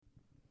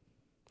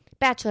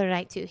Bachelor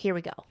night 2. Here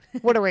we go.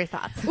 What are your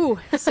thoughts? Ooh,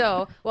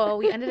 so, well,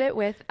 we ended it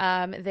with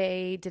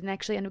they didn't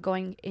actually end up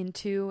going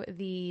into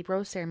the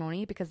rose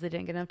ceremony because they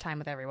didn't get enough time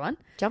with everyone.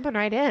 Jumping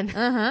right in.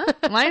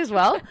 Might as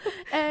well.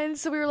 And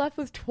so we were left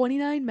with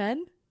 29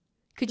 men.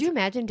 Could you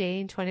imagine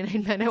dating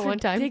 29 men at one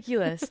time?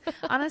 Ridiculous.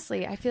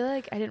 Honestly, I feel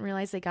like I didn't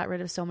realize they got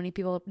rid of so many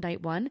people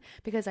night 1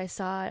 because I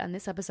saw it on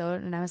this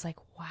episode and I was like,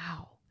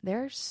 wow,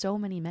 there are so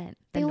many men.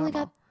 They only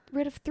got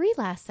rid of 3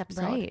 last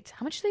episode. Right.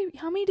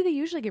 How many do they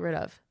usually get rid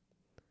of?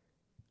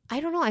 I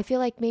don't know. I feel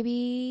like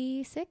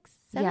maybe 6,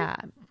 7? Yeah,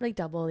 like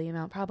double the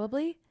amount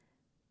probably.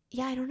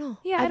 Yeah, I don't know.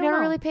 Yeah, I've never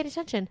really paid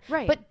attention.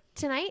 Right. But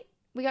tonight,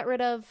 we got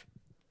rid of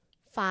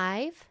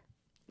 5.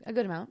 A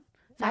good amount.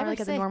 5 Not or like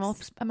 6. the normal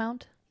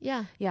amount.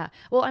 Yeah. Yeah.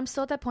 Well, I'm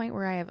still at that point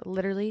where I have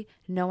literally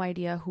no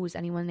idea whose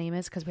anyone's name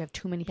is because we have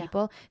too many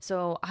people.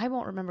 So I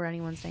won't remember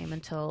anyone's name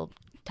until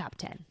top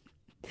 10.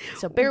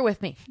 So bear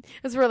with me.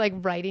 As we're like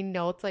writing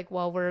notes, like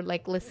while we're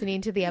like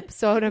listening to the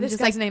episode, I'm This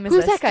just guy's like, name is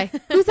who's this? that guy?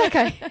 Who's that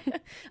guy?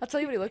 I'll tell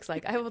you what he looks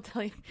like. I will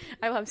tell you.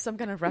 I will have some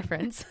kind of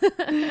reference.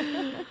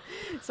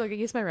 So I can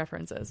use my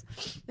references.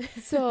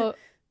 So,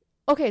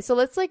 okay. So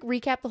let's like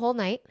recap the whole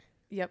night.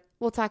 Yep.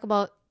 We'll talk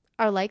about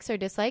our likes, our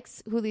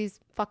dislikes, who these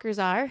fuckers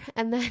are,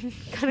 and then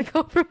kind of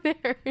go from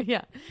there.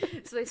 Yeah.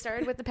 So they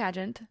started with the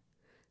pageant.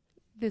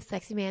 The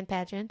sexy man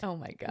pageant. Oh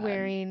my God.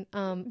 Wearing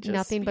Just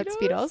nothing but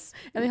Speedos.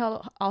 And they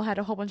all had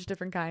a whole bunch of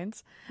different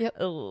kinds. Yep.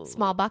 Ugh.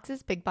 Small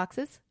boxes, big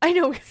boxes. I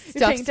know.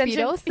 Stuffed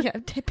Speedos. Yeah,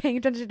 paying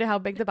attention to how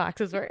big the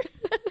boxes were.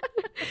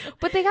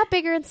 But they got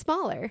bigger and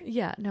smaller.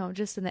 Yeah, no,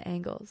 just in the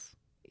angles.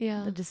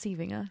 Yeah. They're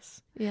deceiving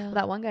us. Yeah.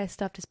 That one guy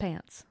stuffed his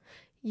pants.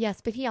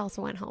 Yes, but he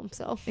also went home,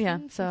 so. Yeah,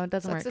 so it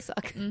doesn't Sucks work. to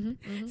suck.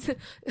 Mm-hmm, So,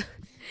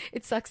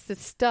 it sucks to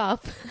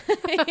stuff.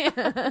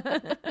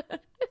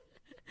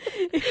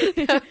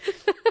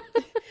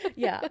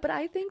 Yeah, but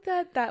I think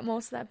that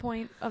most of that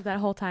point of that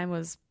whole time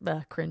was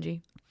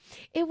cringy.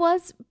 It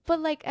was,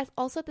 but like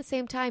also at the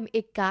same time,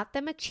 it got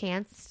them a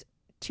chance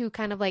to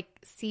kind of like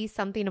see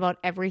something about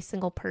every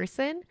single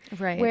person.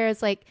 Right.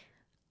 Whereas like,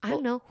 I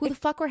don't know, who the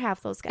fuck were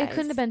half those guys? It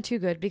couldn't have been too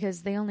good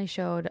because they only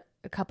showed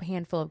a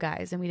handful of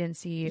guys and we didn't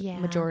see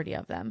majority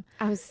of them.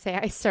 I was say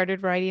I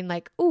started writing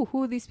like, oh,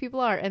 who these people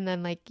are, and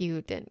then like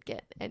you didn't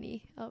get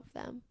any of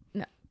them.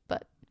 No.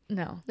 But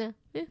No. yeah.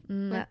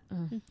 Nah.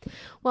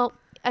 Well,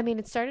 I mean,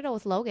 it started out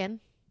with Logan.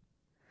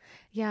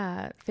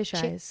 Yeah, fish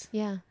eyes.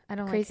 Yeah, I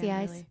don't crazy like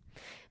him, eyes. really.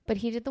 But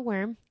he did the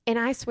worm, and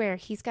I swear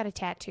he's got a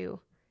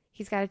tattoo.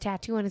 He's got a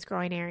tattoo on his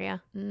groin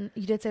area. You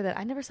did say that.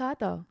 I never saw it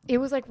though. It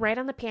was like right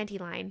on the panty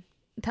line.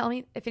 Tell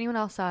me if anyone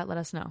else saw it. Let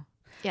us know.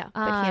 Yeah,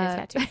 but he had a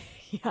tattoo.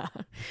 Yeah,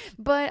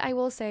 but I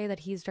will say that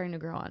he's starting to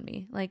grow on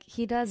me. Like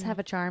he does have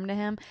a charm to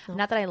him. Oh.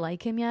 Not that I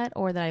like him yet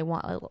or that I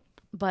want,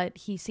 but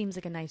he seems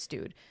like a nice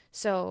dude.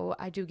 So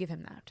I do give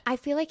him that. I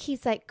feel like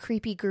he's like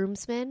creepy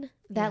groomsman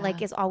that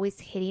like is always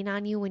hitting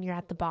on you when you're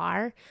at the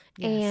bar,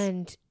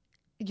 and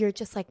you're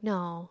just like,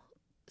 no,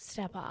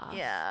 step off.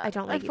 Yeah, I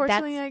don't like.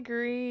 Unfortunately, I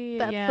agree.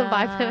 That's the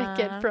vibe that I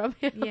get from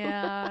him.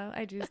 Yeah,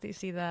 I do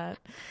see that.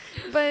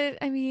 But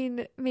I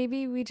mean,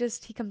 maybe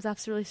he comes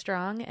off really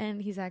strong,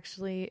 and he's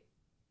actually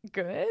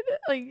good.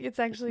 Like it's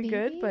actually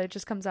good, but it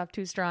just comes off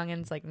too strong,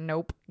 and it's like,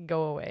 nope,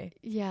 go away.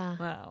 Yeah,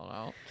 I don't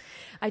know.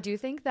 I do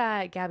think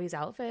that Gabby's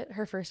outfit,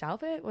 her first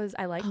outfit,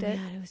 I liked it.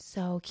 Oh God, it was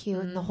so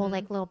cute, and the whole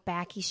like little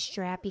backy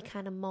strappy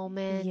kind of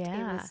moment. Yeah,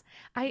 it was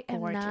I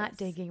am not gorgeous.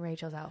 digging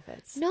Rachel's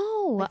outfits.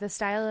 No, Like the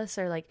stylists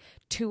are like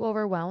too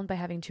overwhelmed by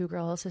having 2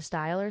 girls to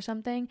style or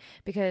something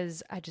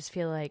because I just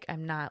feel like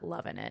I'm not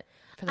loving it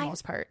for the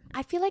most part.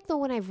 I feel like though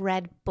when I've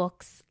read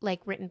books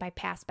like written by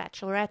past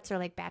bachelorettes or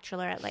like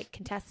bachelorette like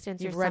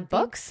contestants You've or read something.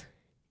 books?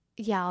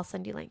 Yeah, I'll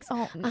send you links.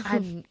 Oh,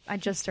 I'm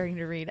just starting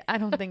to read. I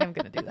don't think I'm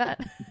going to do that.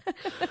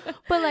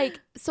 But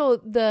like, so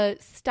the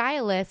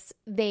stylists,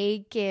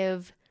 they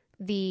give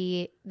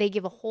a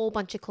whole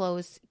bunch of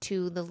clothes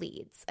to the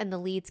leads, and the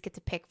leads get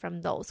to pick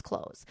from those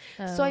clothes.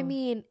 So I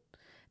mean,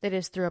 they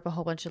just threw up a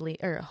whole bunch of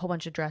a whole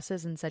bunch of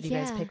dresses and said you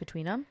guys pick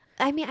between them.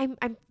 I mean,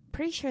 I'm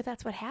pretty sure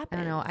that's what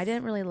happened. I don't know. I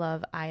didn't really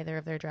love either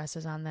of their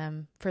dresses on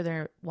them for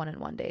their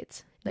 1-on-1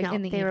 dates. Like no,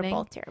 in the they evening. were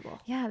both terrible.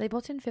 Yeah, they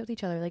both didn't fit with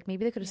each other. Like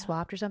maybe they could have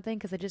swapped or something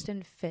because they just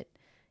didn't fit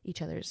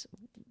each other's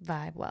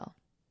vibe well.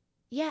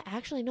 Yeah,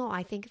 actually, no.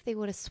 I think if they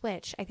would have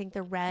switched, I think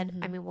the red,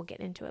 I mean, we'll get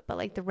into it, but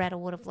like the red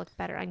would have looked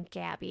better on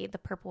Gabby. The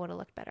purple would have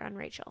looked better on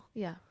Rachel.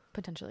 Yeah,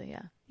 potentially,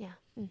 yeah. Yeah,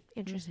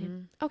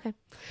 interesting. Okay.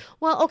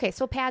 Well, okay,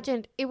 so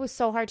pageant, it was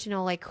so hard to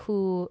know like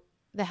who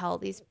the hell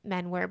these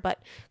men were,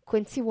 but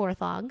Quincy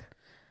Warthog.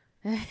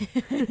 There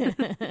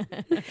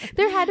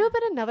had to have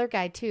been another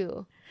guy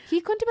too.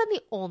 He couldn't have been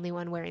the only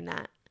one wearing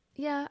that.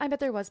 Yeah, I bet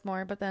there was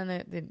more, but then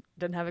they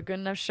didn't have a good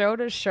enough show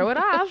to show it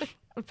off,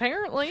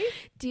 apparently.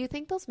 Do you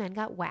think those men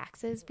got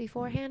waxes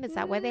beforehand? Is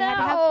that why they had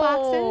to have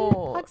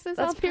boxes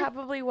That's out there?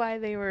 probably why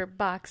they were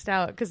boxed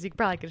out, because you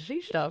probably could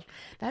see stuff.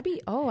 That'd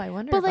be, I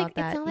wonder But about like,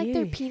 that. it's not like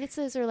their Eek.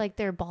 penises or like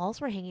their balls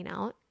were hanging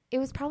out. It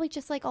was probably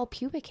just like all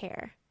pubic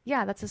hair.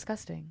 Yeah, that's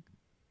disgusting.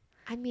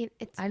 I mean,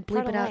 it's I'd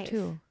part bleep of it out life.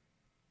 too.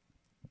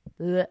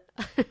 Blech.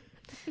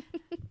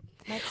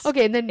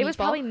 Okay, and then it was Meatball.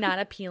 probably not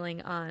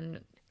appealing on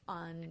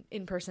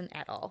in person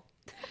at all.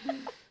 I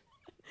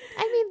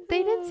mean,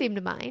 they didn't seem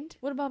to mind.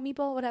 What about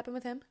Meatball? What happened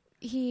with him?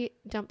 He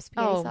dumped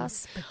spaghetti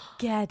sauce.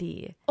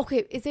 Spaghetti.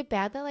 Okay, is it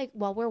bad that like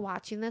while we're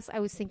watching this, I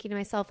was thinking to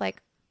myself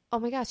like, oh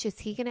my gosh, is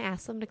he gonna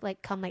ask them to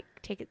like come like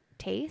take a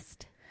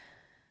taste?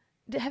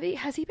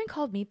 Has he been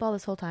called Meatball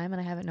this whole time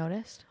and I haven't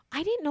noticed?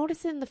 I didn't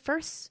notice it in the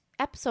first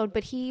episode,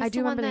 but I do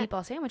remember the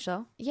meatball sandwich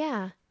though.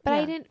 Yeah, but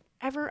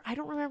I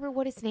don't remember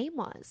what his name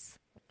was.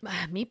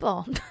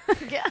 Meatball.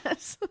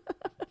 Yes.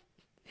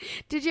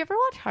 Did you ever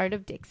watch Heart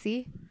of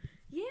Dixie?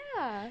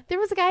 Yeah. There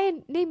was a guy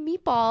named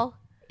Meatball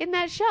in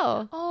that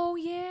show. Oh,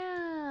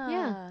 yeah.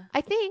 Yeah. I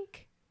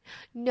think.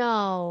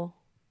 No.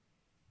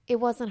 It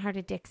wasn't Heart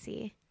of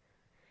Dixie.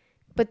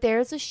 But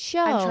there's a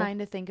show. I'm trying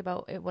to think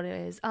about what it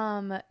is.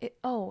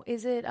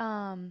 Is it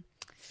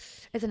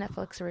it's a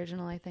Netflix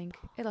original, I think.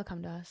 It'll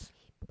come to us.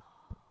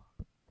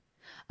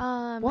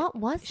 What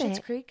was Schitt's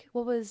it? Creek?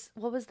 What was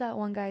that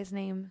one guy's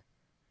name?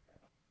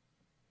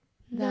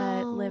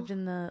 That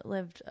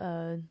lived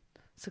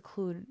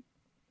secluded.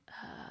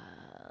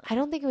 I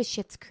don't think it was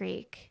Schitt's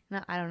Creek.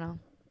 No, I don't know.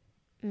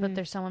 But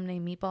there's someone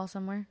named Meatball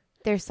somewhere.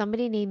 There's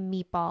somebody named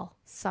Meatball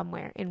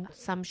somewhere in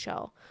some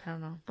show. I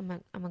don't know.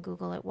 I'm gonna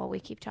Google it while we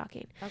keep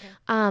talking. Okay.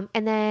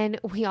 And then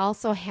we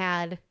also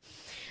had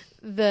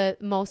the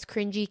most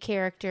cringy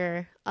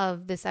character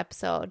of this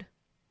episode,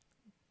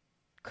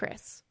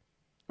 Chris.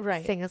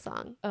 Right. Sing a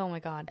song. Oh my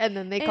God. And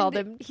then they called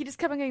him. He just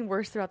kept on getting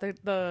worse throughout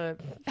the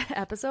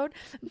episode.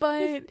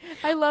 But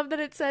I love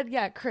that it said,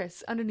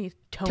 Chris, underneath,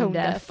 tone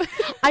deaf.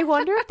 I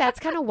wonder if that's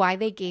kind of why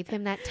they gave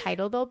him that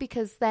title though,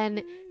 because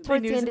then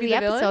towards the end of the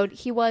episode,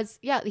 he was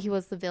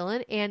the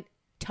villain and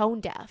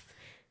tone deaf.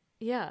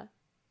 Yeah.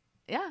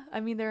 Yeah. I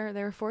mean,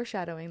 they're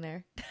foreshadowing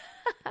there.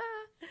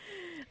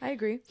 I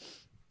agree.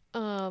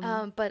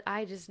 But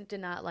I just did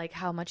not like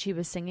how much he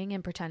was singing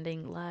and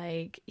pretending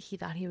like he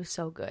thought he was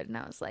so good. And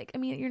I was like, I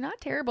mean, you're not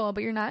terrible,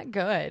 but you're not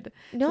good.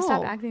 No. So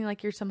stop acting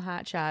like you're some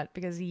hot shot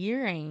because you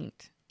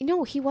ain't.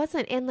 No, he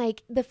wasn't. And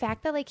like the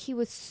fact that like he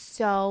was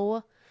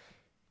so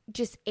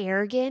just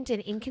arrogant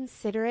and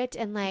inconsiderate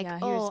and like,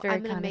 he was very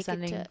I'm gonna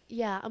condescending.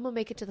 I'm gonna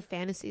make it to the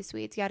fantasy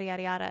suites, yada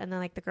yada yada. And then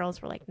like the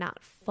girls were like not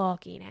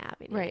fucking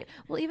having Right. it.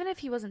 Well, even if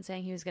he wasn't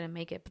saying he was gonna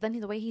make it, but then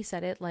the way he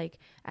said it, like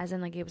as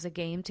in like it was a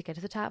game to get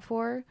to the top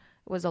 4,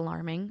 was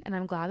alarming. And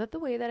I'm glad that the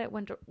way that it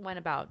went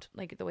about,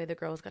 like the way the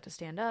girls got to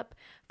stand up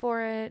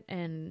for it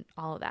and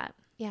all of that.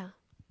 Yeah.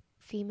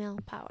 Female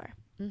power.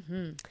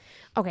 Mm-hmm.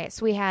 Okay,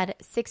 so we had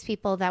 6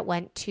 people that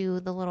went to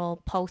the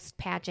little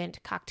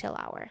post-pageant cocktail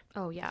hour.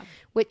 Oh, yeah.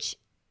 Which,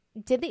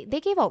 they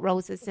gave out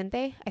roses, didn't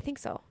they? I think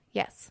so.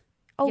 Yes.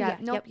 Oh, yeah.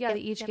 Nope. They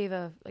each gave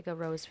a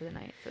rose for the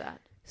night for that.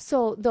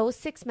 So those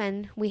 6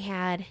 men, we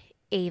had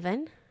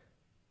Avon,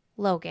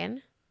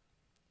 Logan,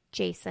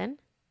 Jason,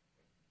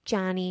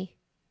 Johnny,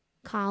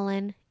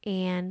 Colin,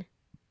 and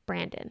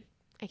Brandon.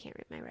 I can't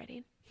read my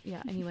writing.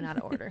 Yeah, and you went out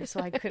of order, so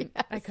I couldn't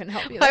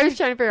help you. I was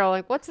trying to figure out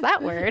like what's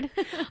that word.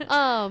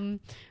 But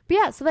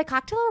yeah, so the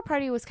cocktail hour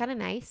party was kind of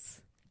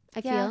nice.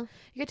 I feel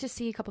you get to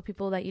see a couple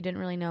people that you didn't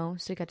really know,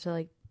 so you get to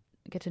like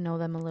get to know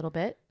them a little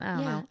bit. I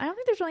don't know. I don't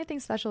think there's really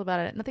anything special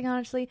about it. Nothing,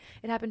 honestly.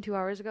 It happened 2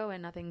 hours ago,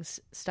 and nothing's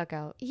stuck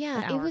out.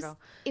 Yeah,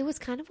 it was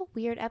kind of a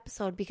weird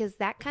episode because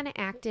that kind of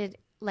acted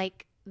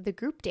like the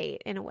group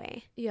date in a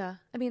way. Yeah,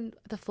 I mean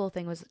the full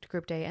thing was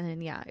group day, and then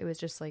it was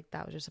just like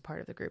that was just a part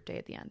of the group day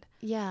at the end.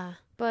 Yeah,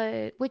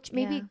 but which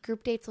maybe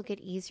group dates will get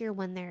easier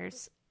when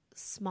there's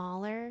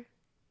smaller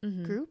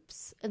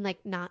groups and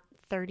like not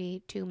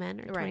 32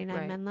 men or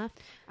 29 men left.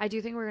 I do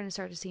think we're going to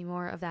start to see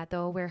more of that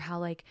though, where how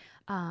like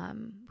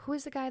who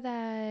is the guy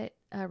that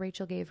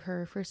Rachel gave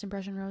her first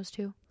impression rose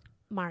to?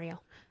 Mario.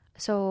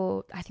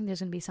 So I think there's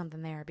going to be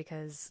something there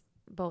because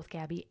both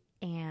Gabby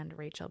and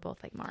Rachel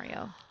both like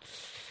Mario.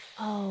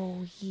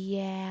 Oh,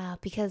 yeah.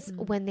 Because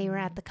when they were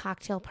at the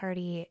cocktail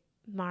party,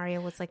 Mario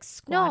was like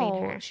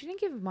squatting her. She didn't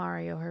give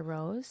Mario her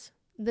rose.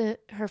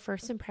 Her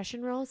first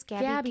impression rose?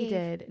 Gabby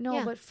did.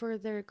 No, but for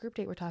their group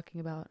date we're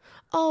talking about.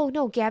 Oh,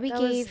 no. Gabby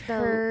gave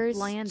hers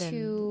Landon,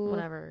 to...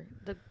 whatever.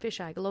 The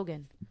fisheye,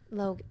 Logan.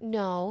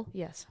 No.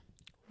 Yes.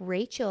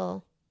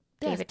 Rachel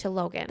gave it to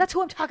Logan. That's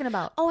who I'm talking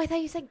about. Oh, I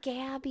thought you said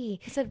Gabby.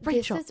 I said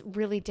Rachel. This is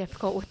really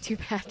difficult with 2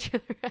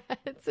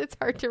 bachelorettes. It's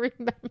hard to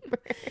remember.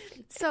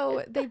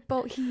 So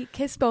he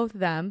kissed both of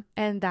them,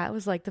 and that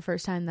was like the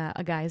first time that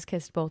a guy's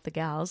kissed both the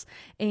gals.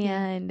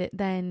 And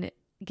then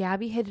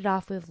Gabby hit it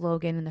off with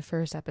Logan in the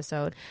first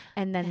episode,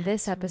 and then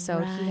this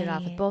episode he hit it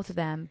off with both of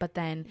them. But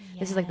then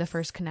this is like the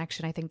first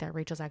connection I think that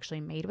Rachel's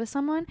actually made with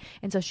someone,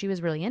 and so she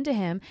was really into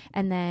him,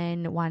 and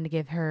then wanted to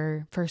give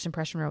her first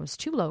impression rose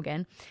to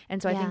Logan. And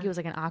so I think it was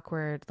like an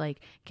awkward, like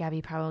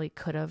Gabby probably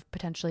could have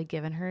potentially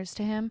given hers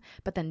to him,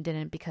 but then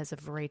didn't because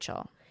of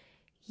Rachel.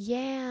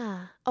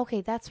 Yeah.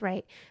 Okay, that's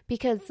right.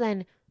 Because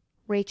then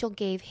Rachel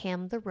gave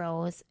him the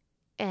rose,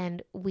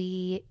 and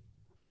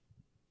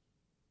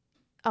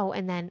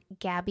and then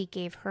Gabby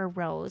gave her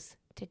rose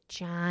to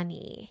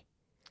Johnny.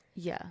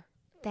 Yeah.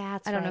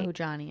 That's I don't know who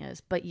Johnny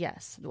is, but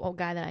yes, the old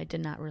guy that I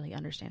did not really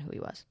understand who he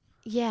was.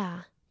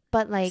 Yeah.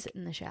 But like sit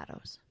in the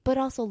shadows. But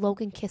also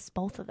Logan kissed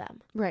both of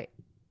them. Right.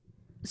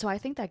 So I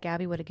think that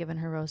Gabby would have given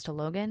her rose to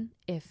Logan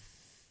if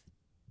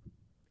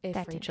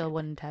Rachel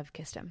wouldn't have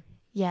kissed him.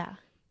 Yeah.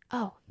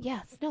 Oh,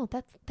 yes. No,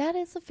 that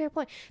is a fair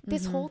point.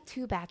 This whole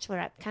two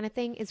Bachelorette kind of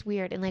thing is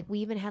weird. And like we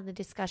even had the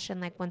discussion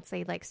like once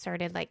they like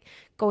started like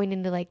going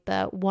into like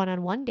the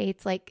one-on-one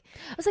dates, like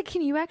I was like,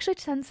 can you actually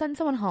send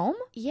someone home?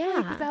 Yeah.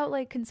 Like, without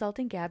like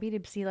consulting Gabby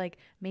to see like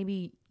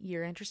maybe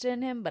you're interested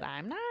in him, but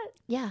I'm not.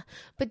 Yeah.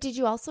 But did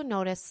you also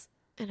notice,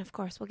 and of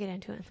course we'll get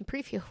into it in the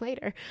preview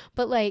later,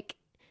 but like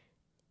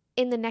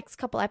in the next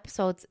couple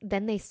episodes,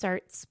 then they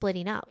start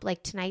splitting up.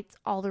 Like tonight,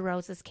 all the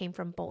roses came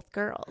from both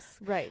girls.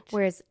 Right.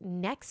 Whereas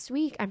next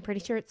week, I'm pretty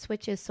sure it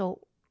switches.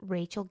 So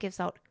Rachel gives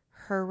out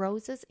her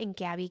roses and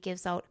Gabby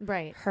gives out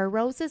her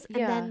roses. And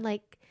then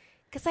like,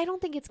 because I don't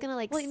think it's going to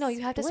like, well, no,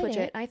 you have to switch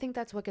it. I think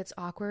that's what gets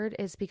awkward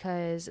is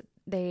because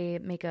they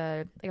make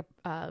a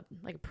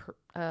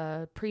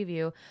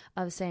preview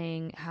of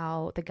saying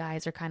how the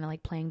guys are kind of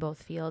like playing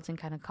both fields and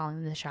kind of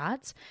calling the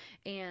shots.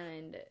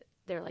 And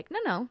they're like,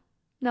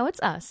 no,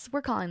 it's us.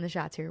 We're calling the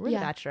shots here. We're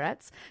the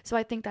Bachelorettes. So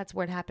I think that's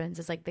what happens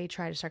is like they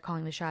try to start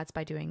calling the shots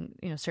by doing,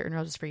 certain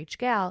roses for each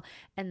gal.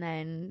 And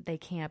then they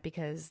can't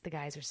because the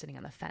guys are sitting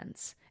on the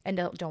fence and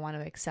don't want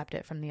to accept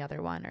it from the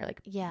other one or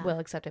like will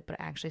accept it, but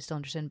actually still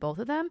interested in both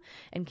of them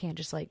and can't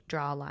just like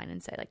draw a line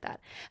and say like that.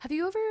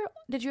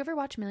 Did you ever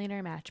watch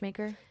Millionaire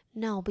Matchmaker?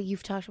 No, but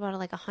you've talked about it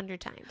like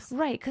 100 times.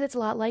 Right, because it's a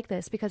lot like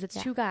this because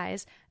it's two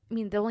guys. I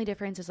mean, the only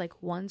difference is like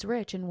one's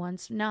rich and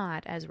one's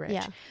not as rich.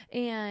 Yeah.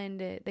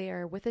 And they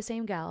are with the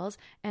same gals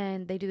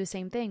and they do the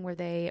same thing where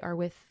they are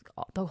with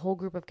the whole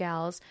group of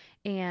gals.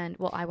 And,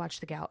 well, I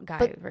watched the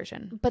guy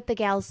version. But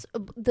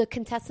the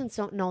contestants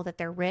don't know that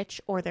they're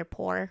rich or they're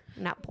poor.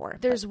 Not poor.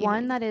 There's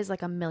one that is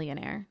like a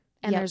millionaire.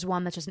 And there's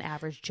one that's just an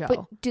average Joe.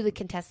 But do the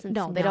contestants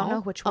know? They don't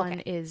know which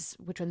one's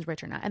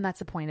rich or not. And that's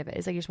the point of it.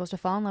 Is like you're supposed to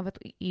fall in love with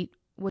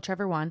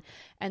whichever one.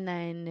 And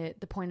then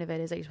the point of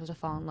it is that you're supposed to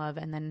fall in love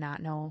and then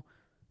not know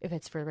if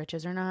it's for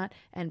riches or not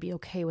and be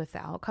okay with the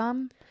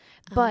outcome.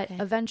 But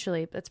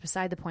eventually, that's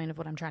beside the point of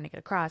what I'm trying to get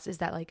across is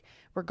that like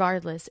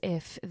regardless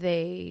if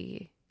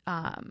they,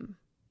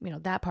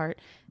 that part,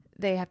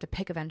 they have to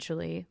pick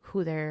eventually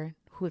who they're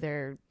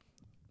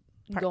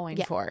going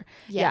for.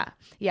 Yeah.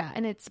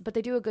 And but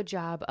they do a good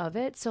job of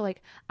it. So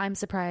like, I'm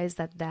surprised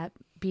that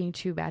being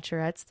two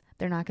Bachelorettes,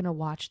 they're not going to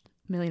watch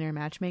Millionaire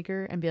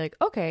Matchmaker and be like,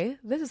 okay,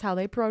 this is how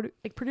they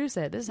produce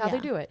it. This is how they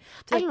do it.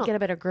 To like, get a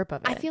better grip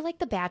of it. I feel like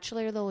The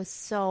Bachelor though is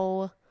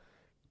so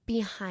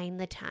behind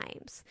the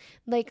times.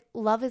 Like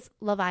Love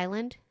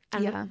Island.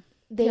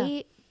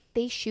 They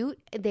shoot,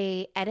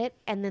 they edit,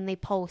 and then they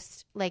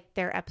post like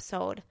their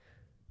episode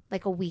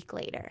like a week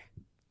later.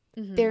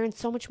 Mm-hmm. They're in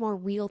so much more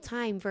real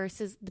time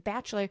versus The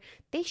Bachelor.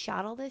 They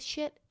shot all this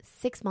shit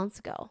 6 months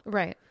ago.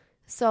 Right.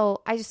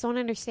 So I just don't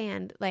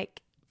understand,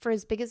 like, for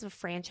as big as a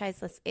franchise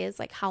this is,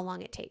 like, how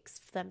long it takes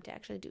for them to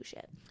actually do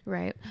shit.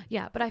 Right.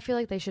 Yeah, but I feel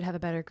like they should have a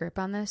better grip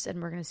on this,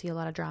 and we're going to see a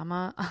lot of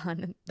drama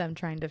on them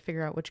trying to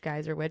figure out which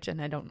guys are which, and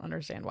I don't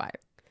understand why.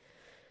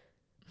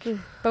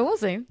 But we'll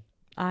see.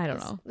 I don't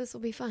know. This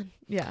will be fun.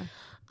 Yeah.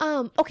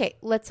 Okay,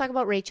 let's talk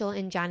about Rachel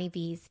and Johnny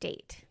V's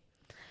date.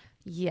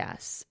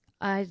 Yes.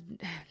 I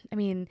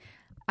mean,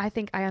 I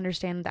think I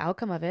understand the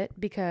outcome of it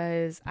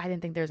because I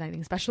didn't think there was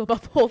anything special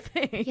about the whole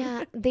thing.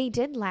 Yeah, they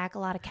did lack a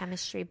lot of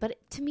chemistry, but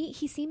to me,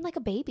 he seemed like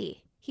a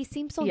baby. He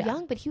seemed so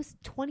young, but he was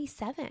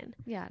 27.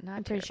 Yeah,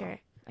 I'm pretty sure.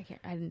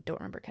 I don't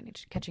remember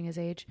catching his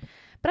age,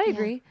 but I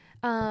agree.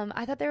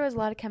 I thought there was a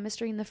lot of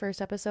chemistry in the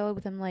first episode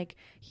with him. Like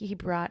he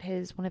brought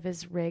one of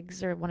his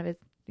rigs or one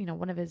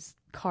of his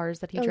cars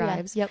that he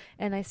drives. Yeah. Yep.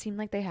 And I seemed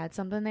like they had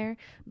something there,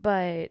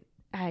 but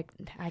I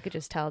could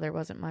just tell there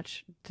wasn't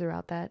much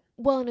throughout that.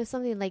 Well, and it was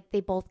something like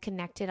they both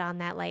connected on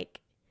that like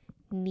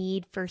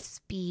need for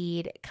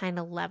speed kind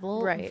of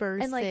level, right?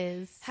 Versus and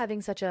like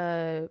having such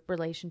a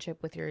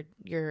relationship with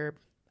your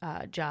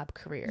job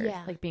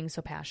career, like being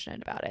so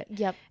passionate about it.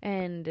 Yep.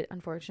 And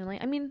unfortunately,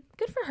 I mean,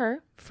 good for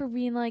her for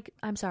being like,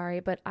 I'm sorry,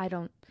 but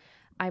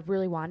I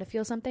really want to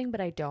feel something, but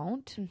I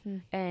don't. Mm-hmm.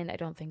 And I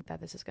don't think that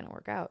this is going to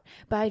work out.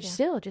 But I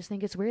still just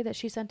think it's weird that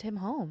she sent him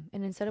home.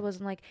 And instead it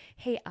wasn't like,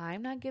 hey,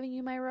 I'm not giving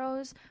you my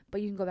rose, but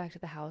you can go back to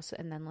the house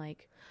and then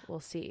like,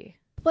 we'll see.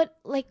 But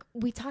like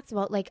we talked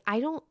about, like,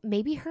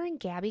 maybe her and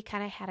Gabby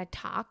kind of had a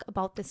talk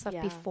about this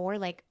stuff before.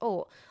 Like,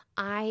 oh,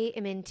 I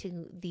am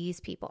into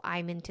these people.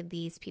 I'm into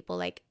these people.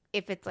 Like,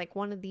 if it's like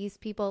one of these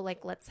people,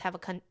 like, let's have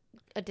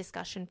a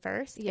discussion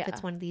first. Yeah. If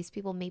it's one of these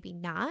people, maybe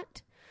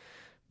not.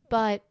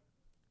 But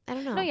I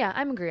don't know. No, yeah,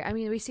 I agree. I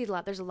mean, we see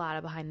there's a lot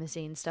of behind the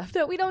scenes stuff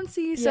that we don't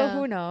see. So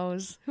who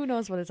knows? Who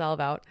knows what it's all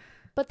about?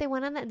 But they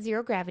went on that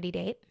zero gravity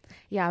date.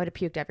 Yeah, I would have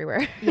puked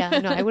everywhere. Yeah,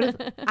 no, I would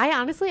have. I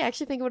honestly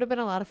actually think it would have been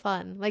a lot of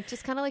fun. Like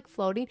just kind of like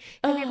floating.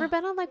 Have you ever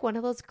been on like one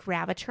of those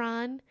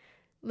Gravitron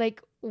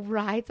like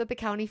rides at the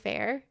county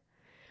fair?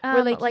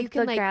 Where like you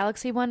can, the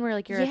Galaxy one where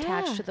like you're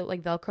attached to the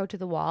like Velcro to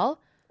the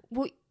wall.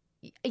 Well,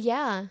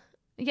 yeah.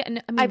 Yeah,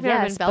 no, I mean, I've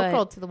never yes, been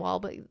Velcroed to the wall,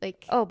 but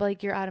like... Oh, but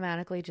like you're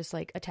automatically just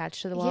like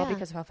attached to the wall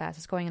because of how fast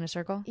it's going in a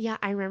circle? Yeah,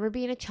 I remember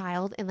being a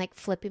child and like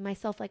flipping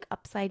myself like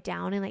upside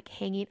down and like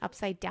hanging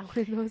upside down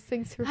in those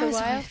things for a while.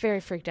 I was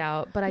very freaked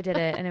out, but I did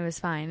it and it was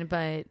fine.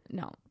 But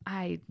no,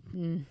 I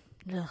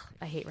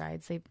hate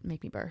rides. They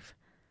make me barf.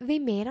 They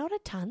made out a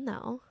ton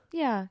though.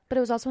 Yeah, but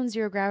it was also in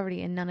zero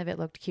gravity and none of it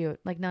looked cute.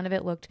 Like none of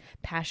it looked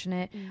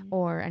passionate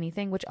or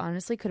anything, which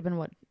honestly could have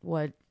been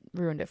what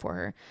ruined it for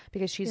her,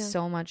 because she's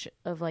so much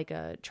of like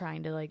a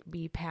trying to like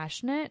be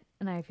passionate,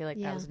 and I feel like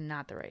that was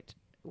not the right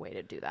way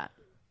to do that.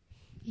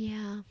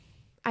 Yeah.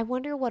 I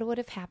wonder what would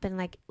have happened.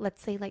 Like, let's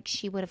say like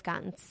she would have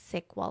gotten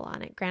sick while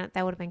on it. Granted,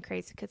 that would have been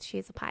crazy because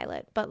she's a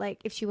pilot. But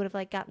like if she would have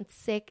like gotten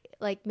sick,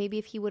 like maybe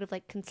if he would have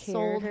like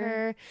consoled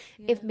her,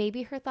 if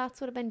maybe her thoughts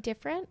would have been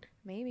different.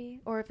 Maybe.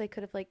 Or if they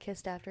could have like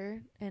kissed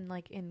after and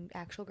like in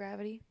actual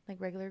gravity,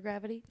 like regular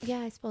gravity. Yeah,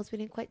 I suppose we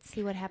didn't quite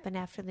see what happened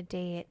after the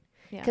date.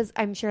 Yeah. Because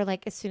I'm sure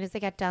like as soon as they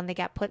got done, they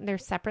got put in their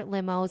separate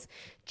limos,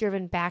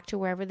 driven back to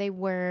wherever they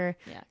were.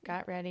 Yeah,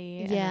 got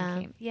ready. Yeah.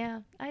 And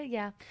then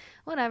came.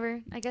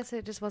 Whatever. I guess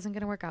it just wasn't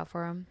going to work out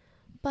for him.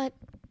 But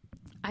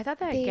I thought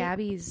that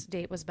Gabby's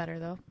date was better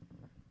though.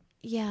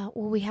 Yeah,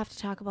 well, we have to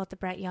talk about the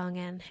Brett Young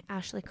and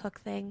Ashley Cook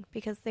thing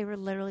because they were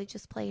literally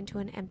just playing to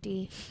an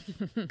empty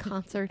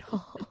concert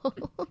hall.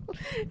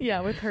 Yeah,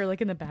 with her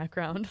like in the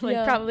background,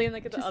 like probably in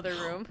like the other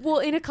room. Well,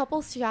 in a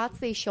couple shots,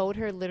 they showed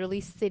her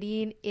literally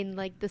sitting in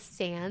like the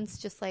stands,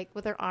 just like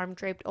with her arm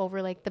draped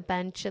over like the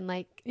bench and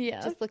like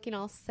just looking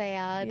all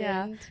sad.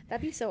 Yeah, and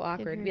that'd be so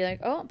awkward. Be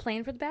like, oh, I'm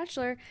playing for the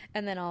Bachelor,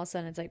 and then all of a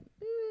sudden it's like,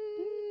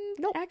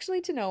 nope.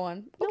 Actually to no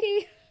one. Nope.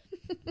 Okay.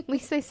 At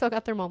least they still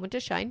got their moment to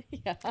shine.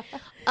 Yeah.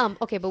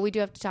 Okay, but we do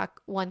have to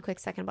talk one quick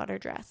second about her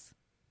dress.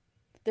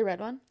 The red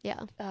one?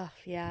 Yeah. Oh,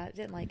 yeah.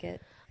 Didn't like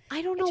it.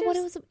 I don't know what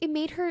it was. It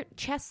made her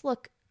chest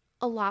look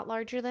a lot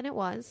larger than it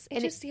was.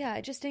 It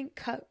just didn't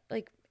cut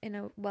like in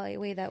a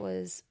way that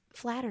was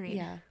flattering.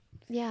 Yeah.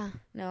 Yeah.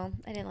 No,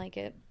 I didn't like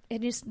it.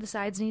 It just, the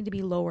sides need to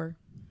be lower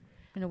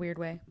in a weird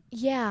way.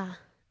 Yeah.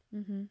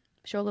 Mm-hmm.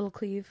 Show a little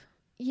cleave.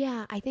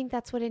 Yeah, I think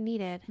that's what it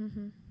needed.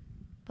 Mm-hmm.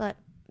 But,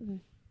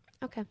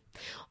 okay.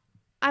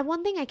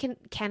 One thing I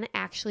can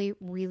actually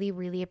really,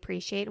 really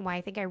appreciate, and why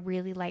I think I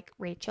really like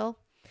Rachel,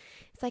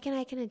 is like, and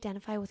I can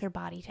identify with her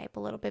body type a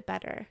little bit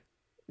better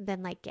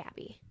than like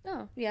Gabby.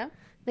 Oh, yeah.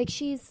 Like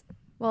she's...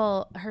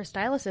 Well, her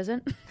stylist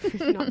isn't.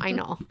 No, I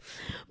know.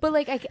 But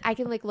like I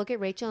can like look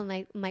at Rachel and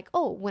like I'm like,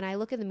 oh, when I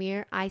look in the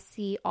mirror, I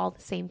see all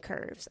the same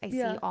curves. I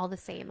see all the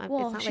same.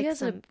 Well, it's not she like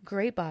has a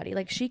great body.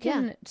 Like she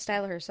can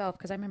style herself,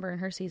 because I remember in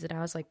her season, I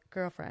was like,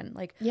 girlfriend,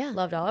 like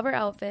loved all of her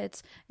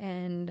outfits,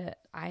 and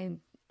I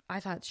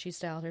thought she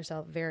styled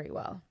herself very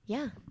well.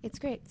 Yeah, it's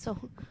great. So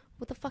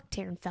what the fuck,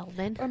 Taryn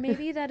Feldman? Or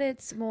maybe that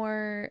it's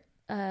more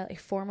like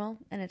formal,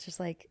 and it's just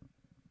like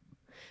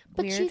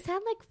But weird. she's had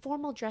like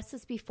formal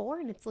dresses before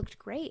and it's looked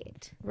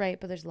great. Right,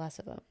 but there's less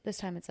of them. This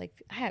time it's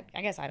like,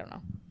 I guess I don't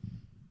know.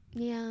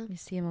 Yeah. You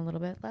see him a little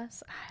bit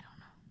less? I don't know.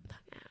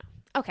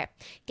 Okay,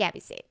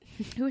 Gabby's date.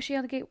 Who was she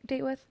on the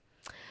date with?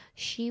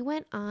 She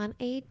went on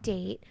a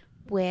date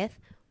with,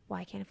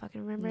 why can't I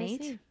fucking remember his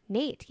name?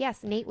 Nate.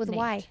 Yes, Nate with a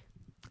Y.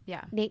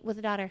 Yeah. Nate with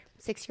a daughter,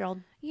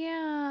 6-year-old.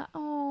 Yeah.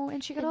 Oh,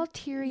 and she got all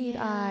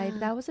teary-eyed.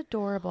 That was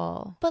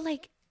adorable. But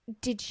like,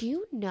 did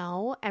you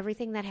know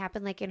everything that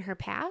happened like in her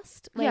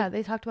past? Like, yeah,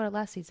 they talked about it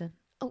last season.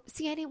 Oh,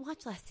 see, I didn't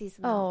watch last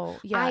season. Though. Oh,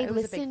 yeah, it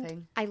was a big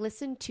thing. I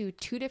listened to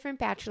 2 different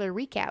Bachelor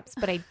recaps,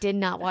 but I did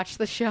not watch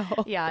the show.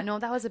 Yeah, no,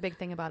 that was a big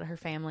thing about her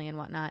family and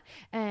whatnot.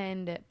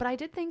 But I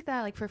did think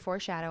that like for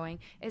foreshadowing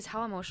is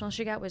how emotional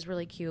she got was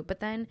really cute. But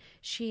then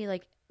she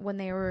like, when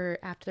they were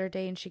after their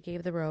day and she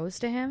gave the rose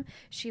to him,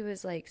 she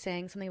was like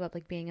saying something about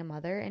like being a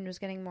mother and was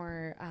getting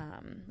more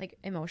like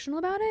emotional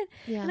about it.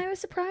 Yeah. And I was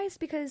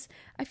surprised, because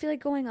I feel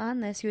like going on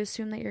this, you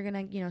assume that you're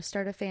gonna,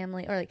 start a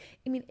family, or like,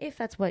 I mean, if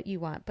that's what you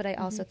want. But I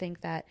also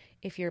think that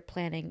if you're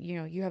planning,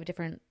 you have a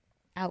different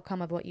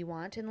outcome of what you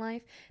want in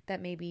life,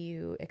 that maybe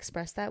you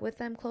express that with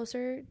them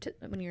closer to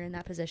when you're in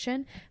that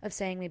position of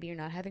saying maybe you're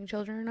not having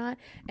children or not.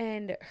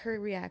 And her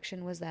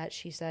reaction was that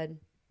she said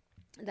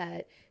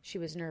that she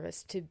was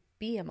nervous to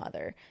be a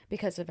mother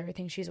because of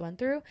everything she's went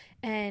through,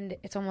 and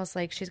it's almost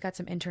like she's got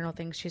some internal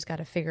things she's got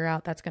to figure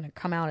out that's going to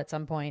come out at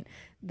some point,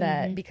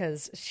 that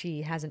because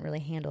she hasn't really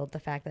handled the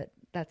fact that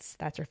that's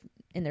her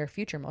in their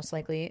future most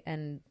likely,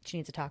 and she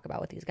needs to talk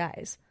about with these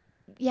guys.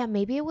 Yeah,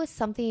 maybe it was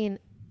something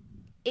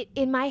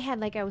in my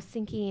head, like I was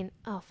thinking,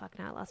 oh fuck,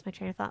 now I lost my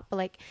train of thought, but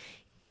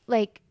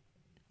like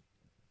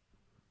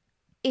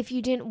if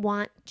you didn't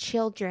want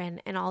children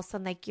and all of a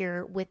sudden like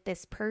you're with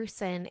this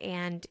person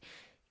and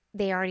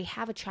they already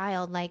have a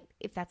child, like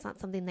if that's not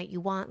something that you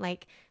want,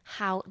 like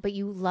how, but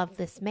you love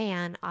this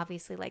man,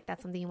 obviously like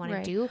that's something you want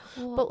to do.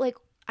 Well, but like,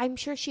 I'm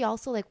sure she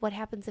also like, what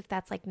happens if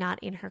that's like not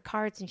in her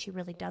cards and she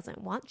really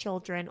doesn't want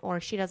children, or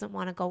she doesn't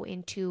want to go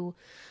into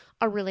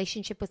a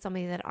relationship with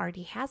somebody that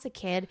already has a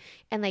kid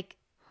and like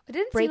it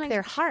didn't break seem like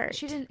their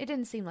heart. It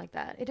didn't seem like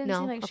that. It didn't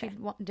seem like she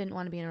didn't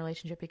want to be in a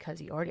relationship because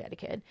he already had a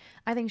kid.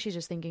 I think she's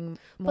just thinking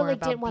more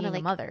about being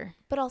a mother.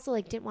 But also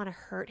like didn't want to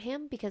hurt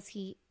him because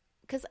he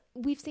because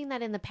we've seen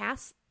that in the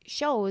past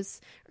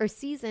shows or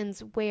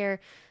seasons where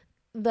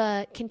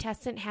the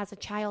contestant has a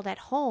child at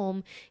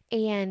home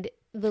and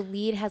the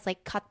lead has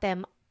like cut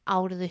them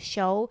out of the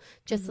show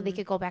just so they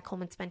could go back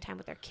home and spend time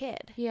with their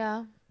kid.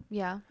 Yeah.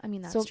 Yeah. I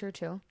mean, that's true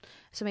too.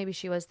 So maybe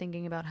she was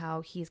thinking about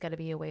how he's got to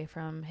be away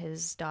from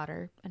his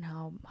daughter and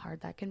how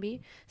hard that can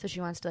be. So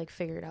she wants to like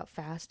figure it out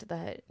fast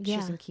that she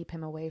doesn't keep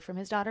him away from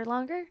his daughter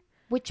longer.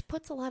 Which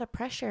puts a lot of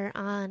pressure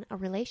on a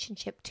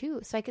relationship too.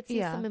 So I could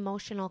see some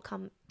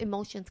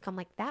emotions come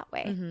like that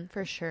way. Mm-hmm,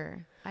 for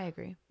sure. I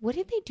agree. What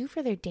did they do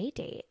for their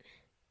date?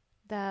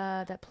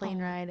 That plane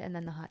ride and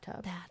then the hot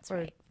tub. That's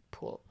right.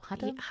 Pool.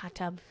 Hot tub? Yeah, hot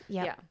tub.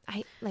 Yep.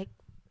 Yeah.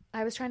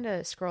 I was trying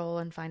to scroll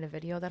and find a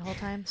video that whole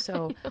time,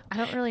 so I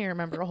don't really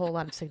remember a whole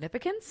lot of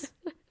significance.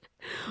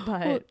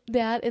 But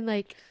that and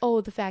like,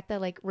 the fact that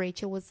like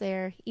Rachel was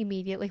there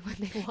immediately when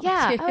they walked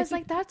in. I was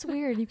like, that's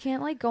weird. You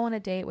can't like go on a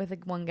date with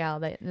like one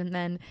gal and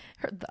then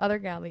the other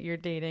gal that you're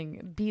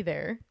dating be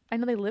there. I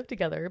know they live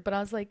together, but I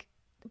was like,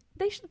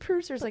 they should,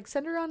 producers like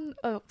send her on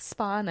a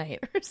spa night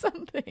or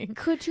something.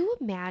 Could you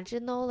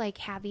imagine though, like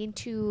having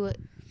to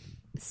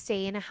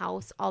stay in a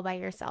house all by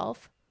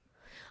yourself?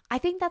 I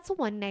think that's the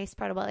one nice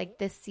part about like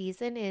this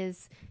season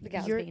is the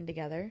gals being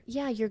together.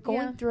 Yeah, you're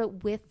going through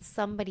it with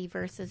somebody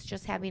versus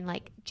just having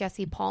like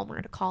Jesse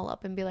Palmer to call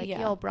up and be like,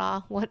 yo,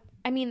 brah, what?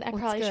 I mean, I'm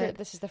probably sure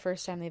this is the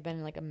first time they've been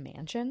in like a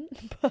mansion,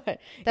 but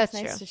it's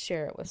nice to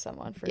share it with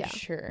someone for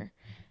sure.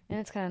 And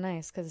it's kind of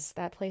nice because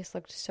that place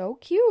looked so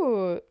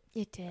cute.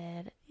 It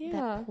did. Yeah.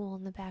 That pool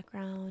in the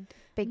background,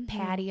 big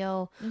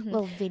patio,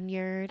 little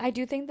vineyard. I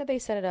do think that they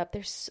set it up.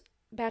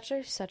 Bachelor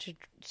is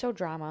so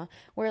drama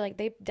where like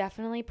they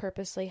definitely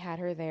purposely had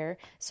her there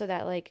so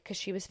that like because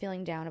she was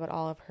feeling down about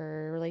all of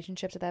her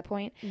relationships at that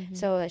point,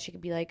 so that she could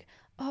be like,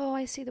 oh,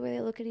 I see the way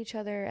they look at each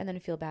other, and then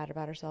feel bad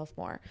about herself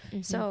more.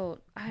 So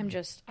I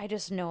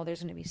just know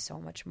there's going to be so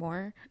much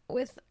more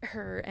with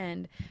her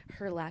and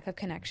her lack of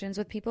connections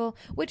with people,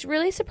 which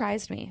really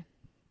surprised me.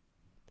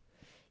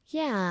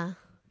 Yeah,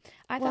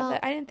 I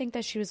didn't think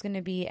that she was going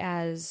to be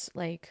as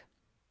like.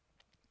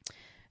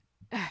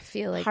 I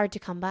feel like hard to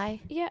come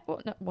by. Yeah.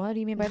 Well, no, what do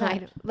you mean by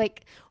that?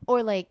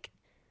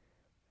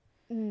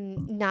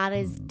 Not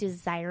as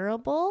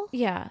desirable.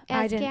 Yeah.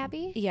 As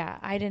Gabby. Yeah.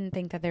 I didn't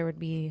think that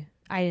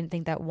I didn't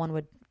think that one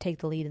would take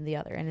the lead in the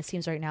other. And it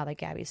seems right now that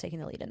Gabby's taking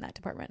the lead in that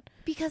department.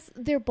 Because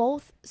they're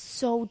both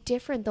so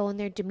different though in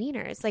their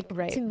demeanors. Like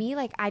to me,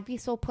 like I'd be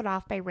so put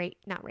off by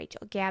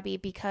Gabby,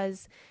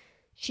 because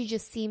she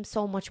just seems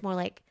so much more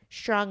like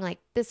strong. Like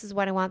this is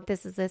what I want.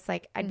 This is this.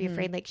 Like I'd be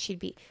afraid like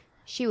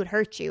she would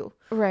hurt you.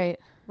 Right.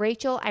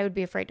 Rachel, I would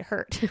be afraid to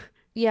hurt.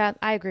 Yeah,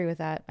 I agree with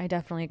that. I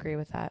definitely agree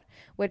with that.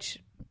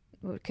 Which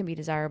can be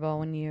desirable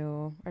when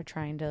you are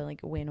trying to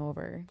like win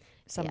over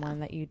someone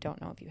that you don't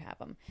know if you have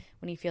them.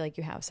 When you feel like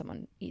you have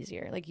someone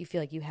easier, like you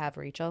feel like you have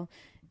Rachel,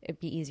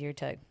 it'd be easier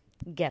to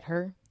get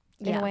her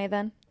in a way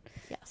then.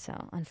 Yeah.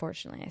 So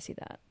unfortunately, I see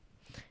that.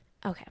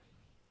 Okay.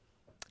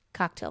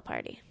 Cocktail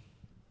party.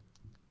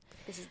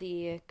 This is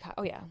the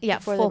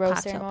before the rose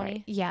cocktail ceremony.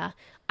 Party. Yeah,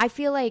 I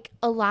feel like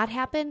a lot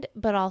happened,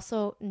 but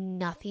also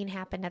nothing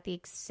happened at the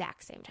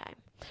exact same time.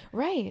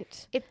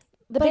 Right.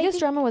 The biggest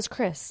drama was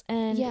Chris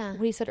and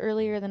what he said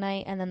earlier in the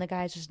night, and then the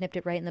guys just nipped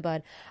it right in the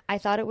bud. I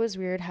thought it was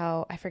weird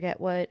how I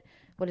forget what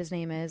his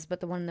name is, but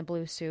the one in the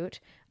blue suit,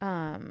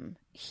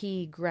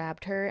 he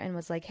grabbed her and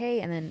was like,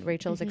 hey, and then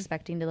Rachel was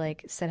expecting to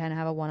like sit down and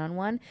have a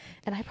one-on-one,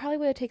 and I probably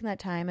would have taken that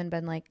time and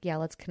been like, yeah,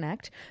 let's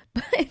connect,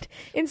 but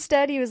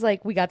instead he was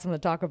like, we got something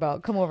to talk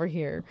about, come over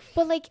here.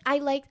 But like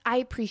I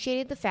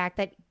appreciated the fact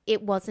that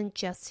it wasn't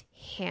just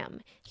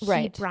him.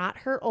 He brought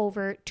her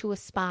over to a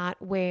spot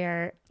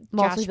where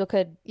most people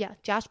could. Yeah,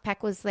 Josh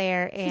Peck was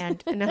there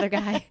and another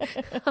guy,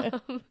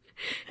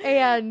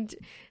 and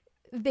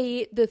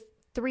the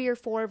 3 or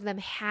 4 of them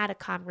had a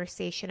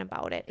conversation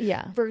about it.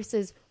 Yeah.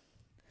 Versus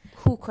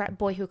who cried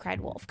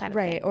wolf kind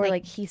of thing. Or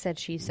like he said,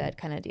 she said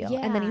kind of deal. Yeah.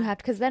 And then you have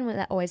to, because then when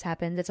that always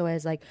happens, it's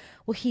always like,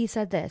 well, he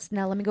said this.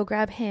 Now let me go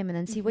grab him and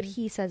then see what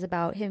he says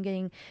about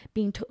him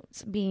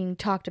being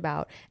talked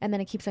about. And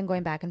then it keeps on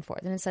going back and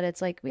forth. And instead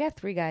it's like, we have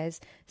 3 guys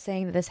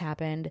saying that this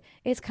happened.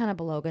 It's kind of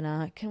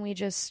bologna. Can we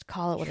just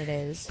call it what it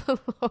is?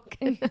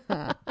 Bologna.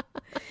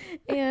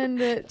 And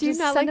do you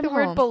not like the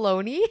word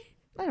bologna?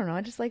 I don't know.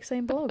 I just like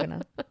saying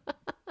bologna.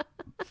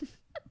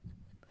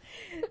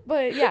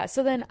 But yeah,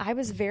 so then I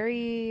was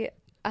very,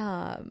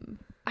 I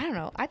don't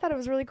know. I thought it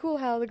was really cool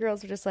how the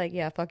girls were just like,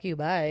 yeah, fuck you,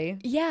 bye.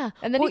 Yeah.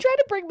 And then he tried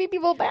to bring me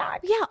people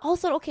back. Yeah.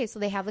 Also, okay, so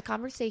they have the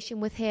conversation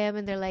with him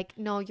and they're like,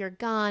 no, you're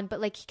gone.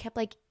 But like he kept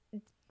like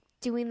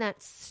doing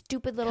that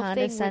stupid little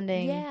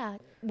condescending thing.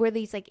 Where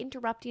he's like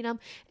interrupting them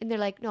and they're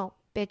like, no,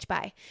 bitch,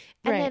 bye.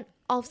 And then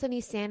all of a sudden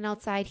he's standing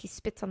outside. He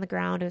spits on the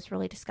ground. It was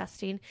really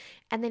disgusting.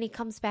 And then he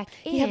comes back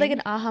in. He had like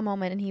an aha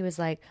moment and he was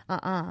like,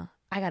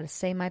 I got to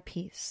say my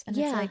piece. And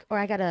it's like, or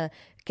I got to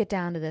get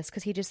down to this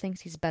because he just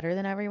thinks he's better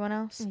than everyone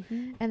else.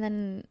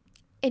 And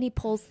he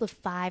pulls the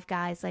 5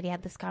 guys that he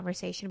had this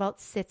conversation about,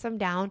 sits them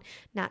down.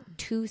 Not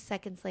 2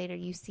 seconds later,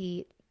 you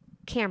see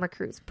camera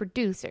crews,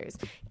 producers,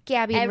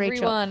 Gabby and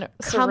Everyone Rachel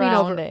coming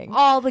surrounding. over,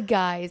 all the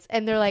guys,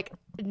 and they're like,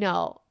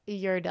 no,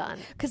 you're done.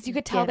 Because you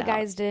could tell Get the out.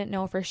 guys didn't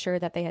know for sure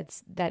that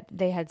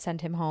they had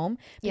sent him home,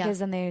 because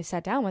then they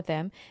sat down with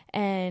him,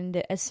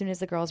 and as soon as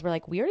the girls were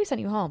like, we already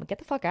sent you home, get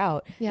the fuck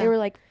out, they were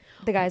like,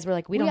 the guys were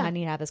like, we don't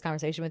need to have this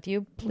conversation with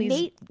you,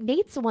 please.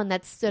 Nate's the one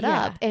that stood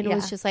up and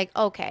was just like,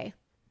 okay,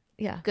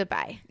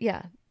 goodbye.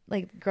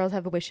 Like, girls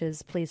have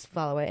wishes, please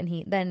follow it.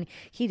 And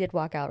he did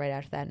walk out right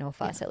after that, no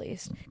fuss, at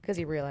least, because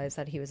he realized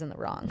that he was in the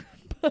wrong.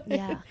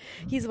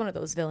 He's one of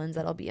those villains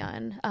that'll be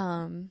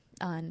on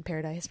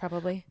Paradise,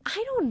 probably.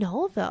 I don't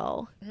know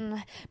though.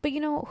 But you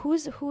know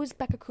who's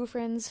Becca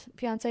Kufrin's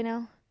fiance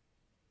now?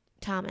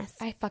 Thomas.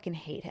 I fucking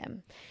hate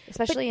him,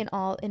 especially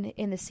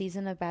in the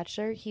season of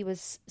Bachelor. He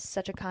was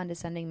such a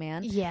condescending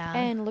man. Yeah,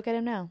 and look at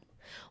him now.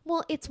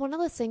 Well, it's one of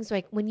those things,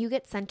 like when you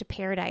get sent to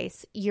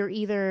Paradise, you're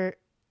either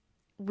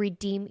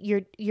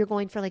you're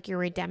going for like your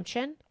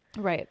redemption,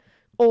 right,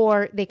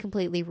 or they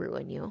completely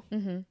ruin you.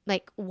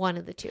 Like one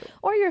of the two,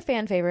 or you're a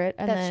fan favorite,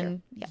 and That's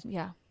then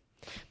true.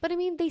 But I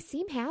mean, they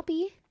seem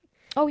happy.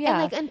 Oh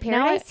yeah, and like in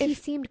Paradise, he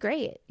seemed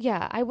great.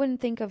 Yeah, I wouldn't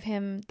think of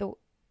him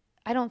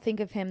I don't think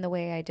of him the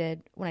way I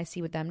did when I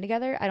see with them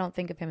together. I don't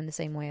think of him in the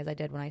same way as I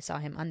did when I saw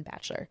him on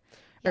Bachelor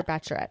or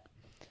Bachelorette.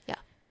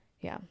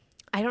 Yeah.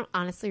 I don't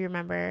honestly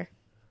remember,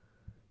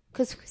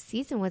 because whose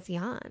season was he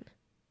on?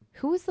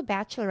 Who was the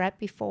Bachelorette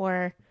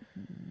before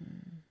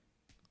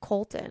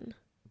Clayton?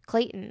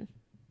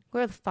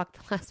 Where the fuck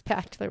the last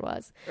Bachelor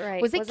was?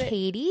 Right. Was it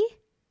Katie?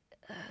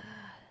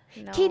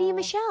 No. Katie and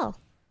Michelle.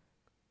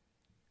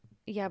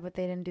 Yeah, but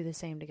they didn't do the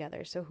same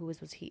together. So who was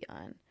he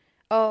on?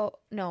 Oh,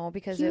 no,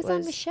 because he was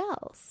on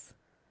Michelle's.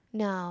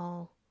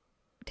 No.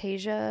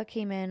 Tasia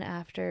came in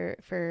after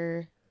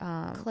for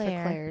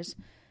Claire's.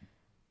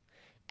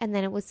 And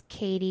then it was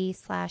Katie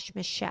 /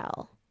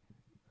 Michelle.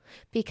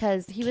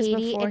 Because he Katie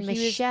was before, and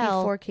Michelle.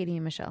 Was before Katie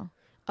and Michelle.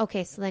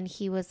 Okay, so then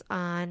he was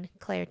on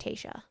Claire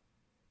Tasia.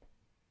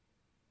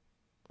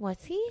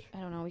 Was he? I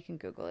don't know. We can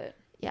Google it.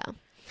 Yeah.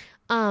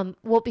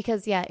 Well,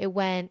 because it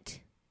went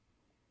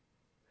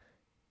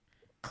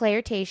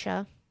Claire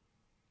Tasia,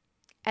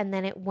 and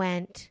then it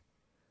went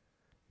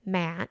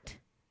Matt,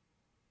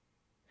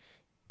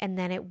 and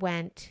then it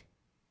went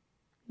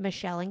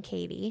Michelle and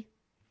Katie,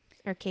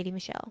 or Katie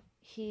Michelle.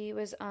 He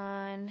was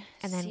on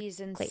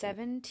season Clayton.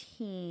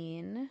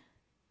 17.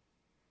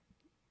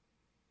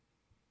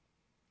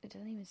 It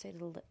doesn't even say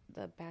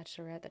the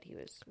Bachelorette that he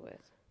was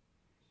with.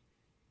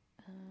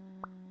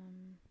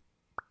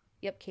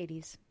 Yep,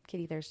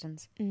 Katie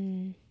Thurston's.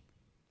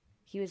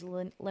 He was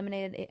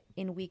eliminated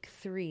in week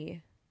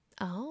 3.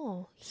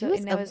 Oh, so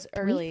that was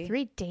early. Week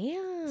 3,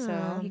 damn.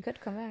 So he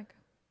could come back.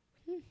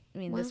 I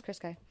mean, this Chris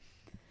guy.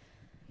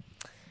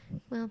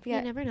 Well,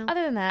 you never know.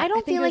 Other than that, I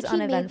don't feel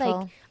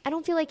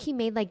like he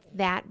made like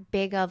that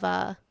big of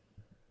a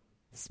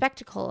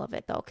spectacle of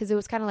it though, because it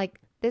was kind of like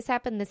this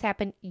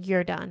happened,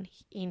 you're done,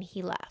 and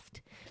he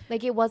left.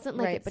 Like it wasn't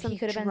like right, but he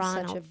could have been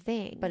such a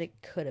thing. But it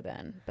could have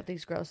been. But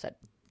these girls said,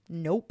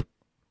 nope.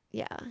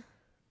 Yeah,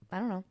 I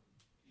don't know.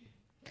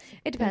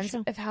 It depends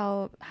of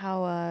how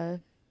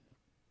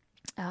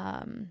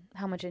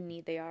much in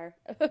need they are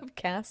of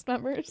cast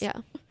members.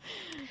 Yeah.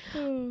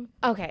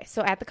 Okay,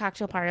 so at the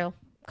cocktail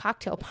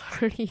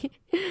party,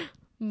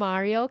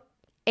 Mario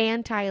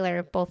and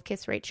Tyler both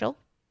kiss Rachel.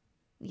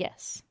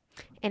 Yes.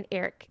 And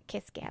Eric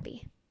kissed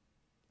Gabby.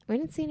 We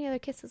didn't see any other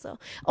kisses though.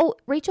 Oh,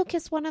 Rachel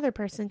kissed one other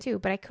person too,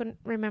 but I couldn't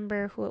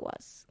remember who it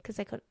was because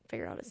I couldn't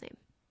figure out his name.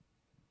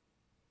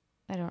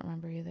 I don't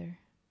remember either.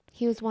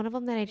 He was one of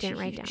them that I didn't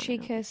write down. She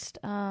kissed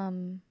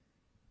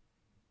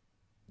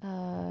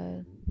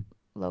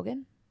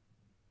Logan?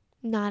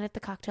 Not at the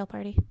cocktail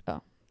party.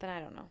 Oh, then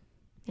I don't know.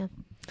 Yeah.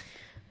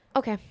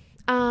 Okay.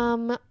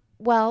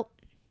 Well,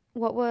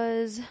 what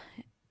was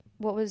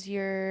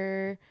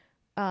your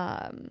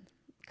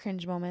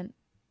cringe moment?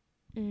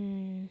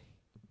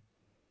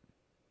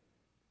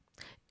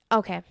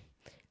 Okay.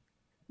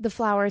 The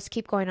flowers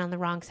keep going on the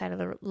wrong side of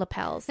the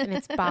lapels, and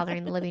it's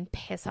bothering the living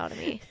piss out of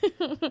me.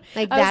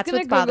 Like that's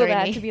what's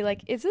bothering me. To be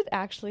like, is it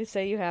actually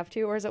say you have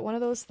to, or is it one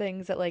of those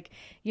things that like,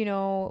 you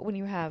know, when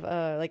you have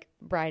like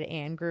bride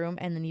and groom,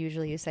 and then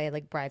usually you say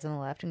like bride's on the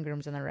left and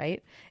groom's on the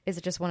right? Is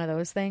it just one of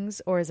those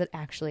things, or is it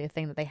actually a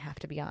thing that they have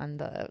to be on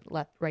the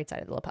right side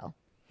of the lapel?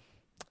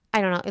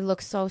 I don't know. It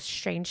looks so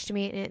strange to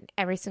me, and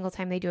every single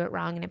time they do it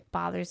wrong, and it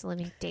bothers the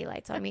living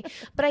daylights out of me.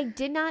 But I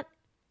did not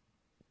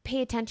pay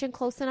attention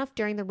close enough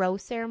during the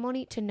rose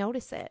ceremony to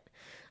notice it.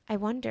 I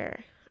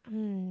wonder.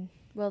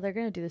 Well, they're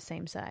going to do the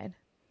same side.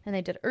 And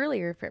they did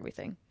earlier for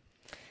everything.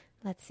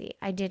 Let's see.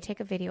 I did take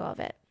a video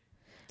of it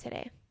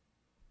today.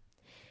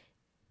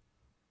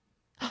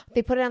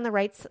 They put it on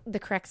the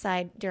correct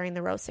side during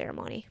the rose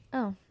ceremony.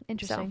 Oh,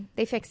 interesting. So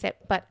they fixed it.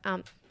 But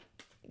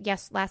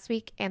yes, last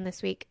week and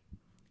this week,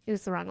 it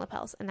was the wrong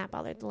lapels. And that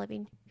bothered the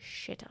living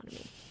shit out of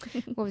me.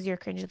 What was your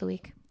cringe of the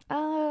week?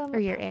 Or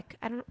your ick?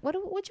 I don't know.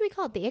 What should we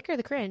call it? The ick or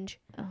the cringe?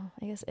 Oh,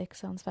 I guess ick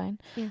sounds fine.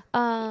 Yeah.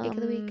 Ick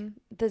of the week.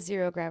 The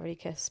zero gravity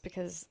kiss,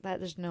 because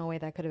there's no way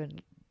that could have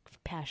been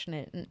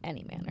passionate in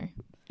any manner.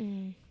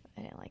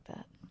 I didn't like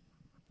that.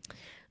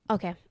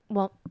 Okay.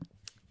 Well,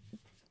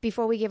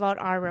 before we give out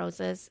our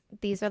roses,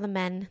 these are the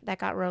men that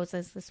got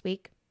roses this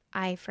week.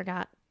 I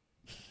forgot.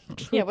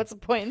 Yeah, what's the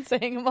point in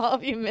saying them all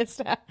if you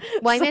missed out?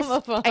 Well,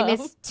 I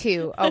missed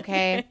 2,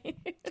 okay?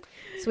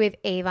 So we have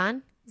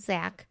Avon,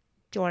 Zach,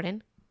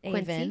 Jordan,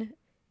 Quincy, Avon.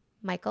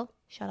 Michael,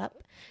 shut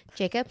up,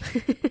 Jacob,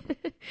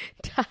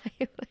 Tyler,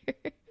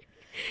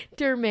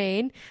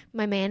 Dermaine,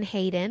 my man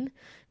Hayden,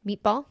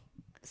 Meatball,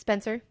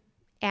 Spencer,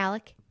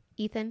 Alec,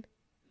 Ethan,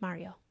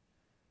 Mario.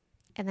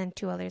 And then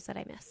 2 others that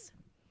I missed.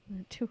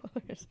 2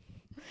 others.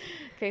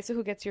 Okay, so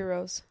who gets your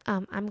rose?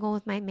 I'm going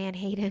with my man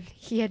Hayden.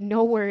 He had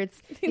no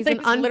words. He's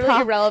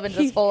literally irrelevant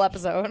this whole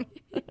episode.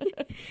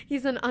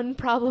 He's an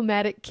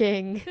unproblematic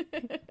king.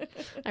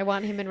 I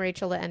want him and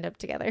Rachel to end up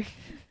together.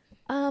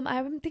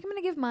 I think I'm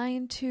gonna give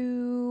mine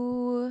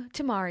to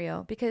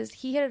Mario because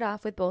he hit it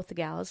off with both the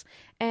gals,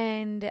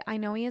 and I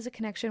know he has a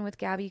connection with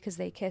Gabby because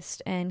they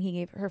kissed, and he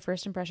gave her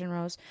first impression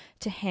rose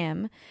to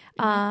him.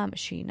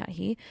 She, not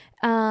he.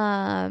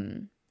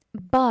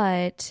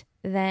 But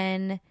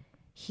then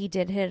he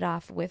did hit it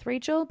off with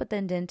Rachel, but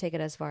then didn't take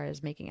it as far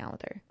as making out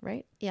with her,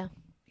 right? Yeah.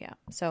 Yeah.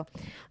 So,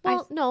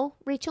 no,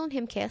 Rachel and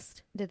him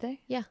kissed. Did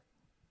they? Yeah.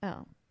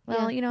 Oh.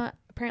 Well, Yeah. you know what?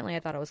 Apparently I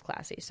thought it was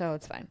classy, so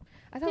it's fine.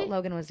 I thought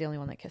Logan was the only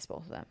one that kissed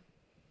both of them.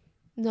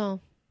 No.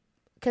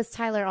 Because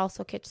Tyler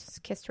also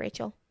kissed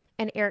Rachel.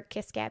 And Eric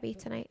kissed Gabby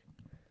tonight.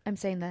 I'm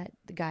saying that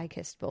the guy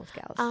kissed both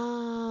gals.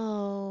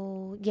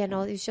 Oh. Yeah,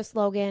 no, it was just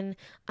Logan.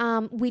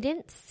 We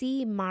didn't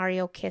see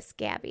Mario kiss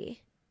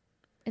Gabby.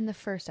 In the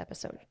first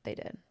episode, they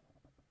did.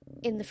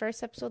 In the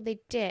first episode, they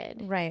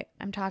did. Right.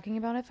 I'm talking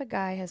about if a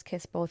guy has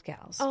kissed both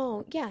gals.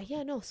 Oh,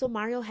 yeah, no. So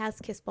Mario has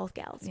kissed both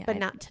gals, but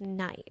not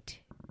tonight.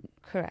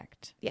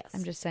 Correct. Yes.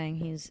 I'm just saying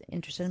he's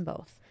interested in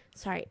both.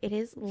 Sorry, it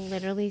is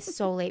literally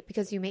so late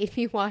because you made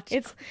me watch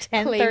It's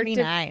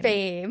 10:39.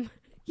 Fame.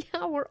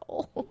 Yeah, we're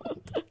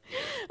old.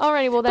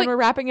 Alrighty, well then we're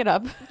wrapping it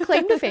up.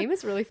 Claim to Fame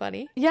is really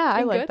funny. Yeah,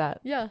 I like good.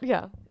 that. Yeah.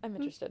 Yeah, I'm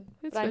interested.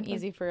 It's but I'm fun.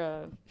 easy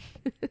for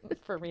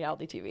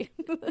reality TV.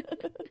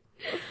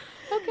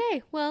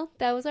 Okay, well,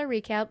 that was our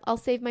recap. I'll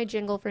save my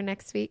jingle for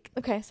next week.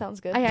 Okay,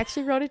 sounds good. I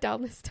actually wrote it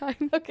down this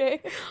time.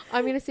 Okay.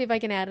 I'm going to see if I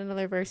can add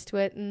another verse to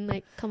it and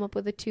like come up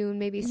with a tune,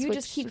 maybe switch. You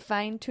just keep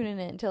fine-tuning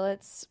it until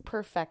it's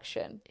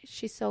perfection.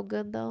 She's so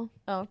good, though.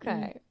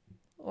 Okay.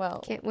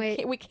 Well, Can't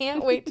wait. We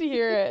can't wait to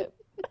hear it.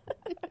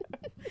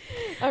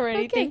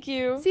 Alrighty, Okay. thank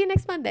you. See you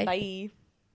next Monday. Bye.